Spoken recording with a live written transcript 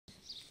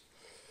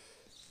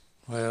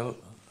Well,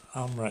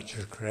 I'm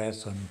Richard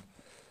Creith, and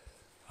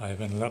I've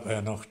been lucky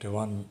enough to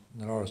win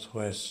the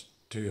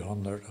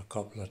NW200 a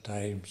couple of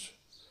times.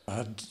 I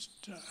had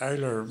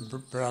elder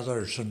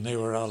brothers and they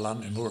were all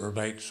into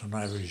motorbikes when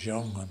I was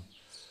young, and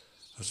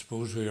I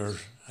suppose I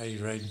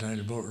ride down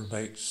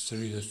motorbikes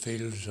through the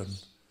fields and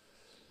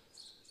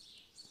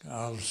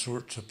all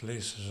sorts of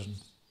places,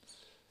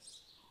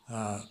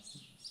 and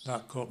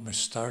that got me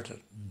started.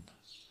 And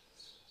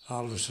I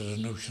always had a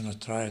notion of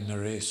trying the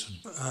racing.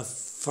 I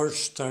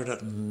first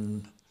started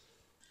in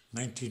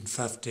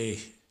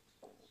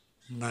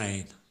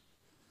 1959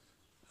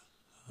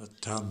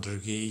 at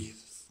Tandragee.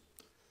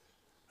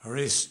 I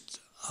raced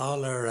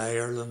all over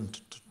Ireland,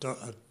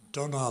 I'd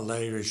done all the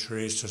Irish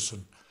races,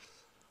 and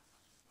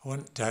I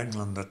went to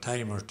England a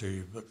time or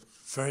two, but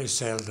very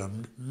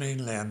seldom,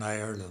 mainly in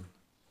Ireland.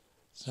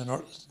 The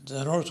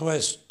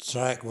Northwest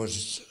track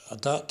was,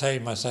 at that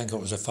time, I think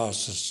it was the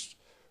fastest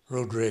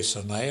road race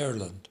in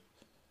Ireland,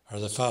 or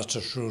the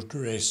fastest road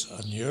race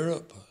in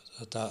Europe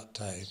at that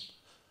time.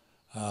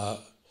 A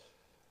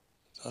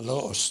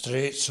lot of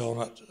straights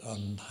on it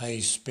and high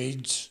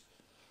speeds,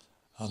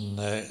 and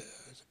the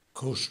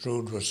coast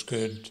road was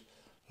good,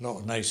 a lot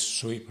of nice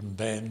sweeping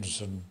bends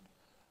and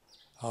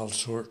all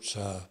sorts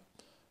of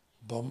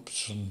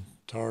bumps and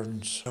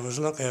turns. I was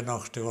lucky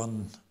enough to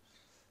win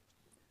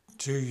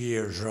 2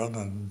 years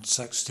running,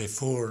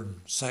 64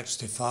 and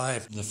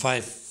 65, the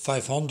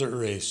 500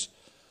 race.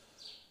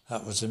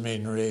 That was the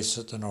main race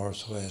at the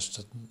Northwest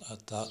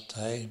at that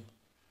time.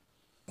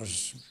 It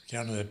was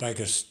one of the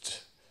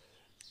biggest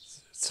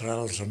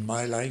thrills in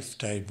my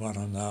lifetime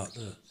winning that.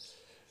 It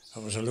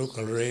was a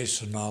local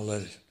race and all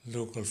the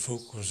local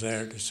folk was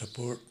there to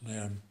support me,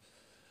 and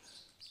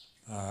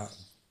I'll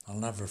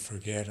never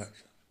forget it.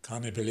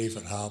 Can't believe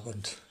it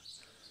happened.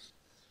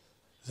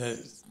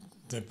 The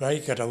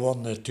bike that I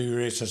won the 2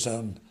 races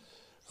on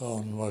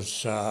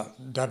was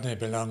didn't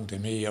belong to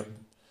me, it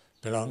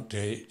belonged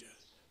to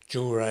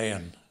Joe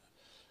Ryan.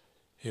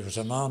 He was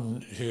a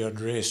man who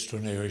had raced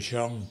when he was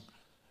young,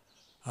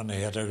 and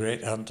he had a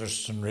great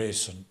interest in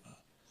racing,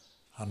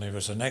 and he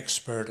was an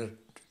expert at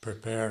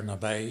preparing a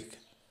bike.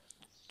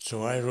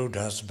 So I rode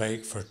his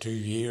bike for 2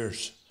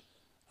 years,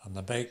 and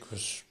the bike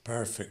was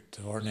perfect.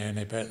 There weren't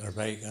any better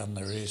bike in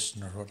the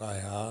racing or what I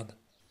had.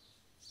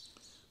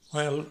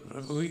 Well,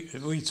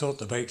 we thought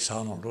the bikes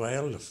handled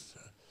well,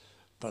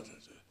 but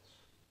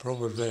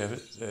probably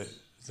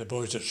the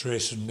boys that's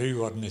racing now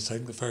wouldn't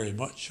think very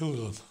much of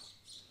them.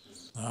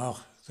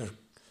 Now, they're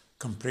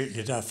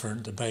completely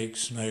different, the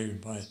bikes now.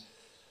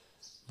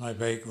 My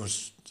bike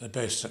was the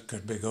best that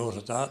could be got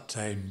at that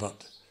time,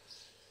 but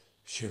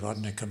she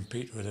wouldn't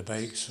compete with the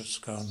bikes that's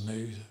gone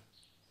now.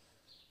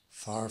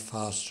 Far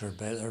faster,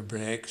 better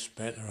brakes,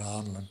 better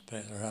handling,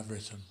 better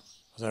everything.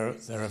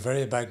 They're a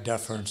very big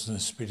difference in the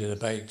speed of the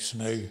bikes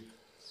now.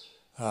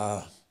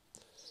 I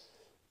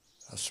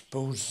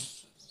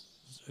suppose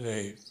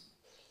the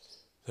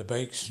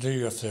bikes now,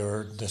 if they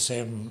were the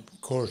same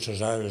course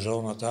as I was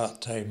on at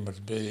that time,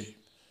 would be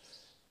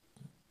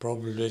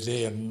probably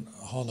doing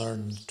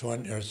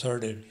 120 or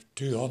 30,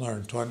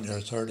 220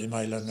 or 30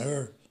 mile an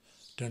hour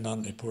down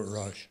onto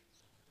Portrush.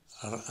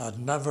 I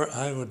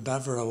would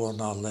never have won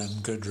all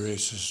them good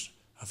races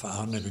if it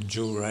hadn't been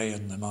Joe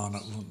Ryan, the man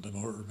that owned the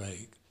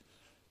motorbike.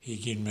 He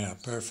gave me a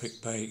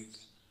perfect bike,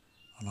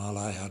 and all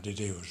I had to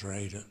do was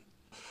ride it.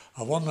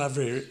 I won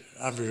every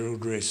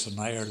road race in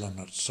Ireland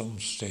at some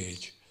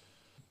stage,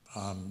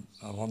 and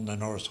I won the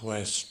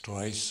Northwest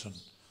twice, and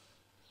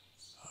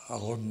I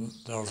won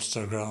the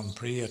Ulster Grand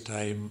Prix a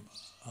time,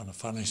 and I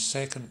finished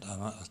second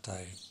in it a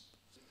time.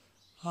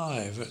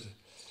 Aye, but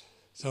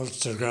the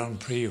Ulster Grand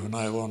Prix, when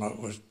I won it,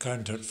 was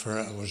counted for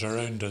it was a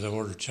round of the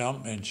World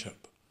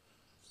Championship,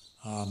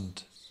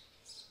 and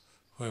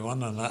by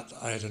winning that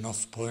I had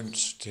enough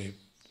points to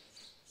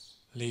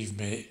leave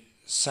me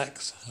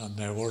 6th in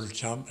the World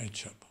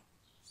Championship.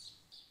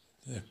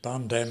 The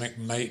pandemic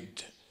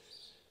might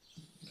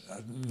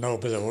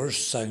not be the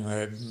worst thing.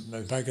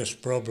 The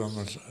biggest problem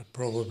would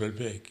probably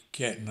be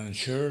getting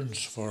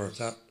insurance for it.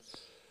 That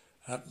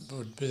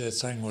would be the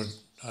thing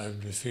I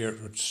would be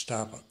feared would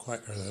stop it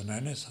quicker than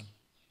anything.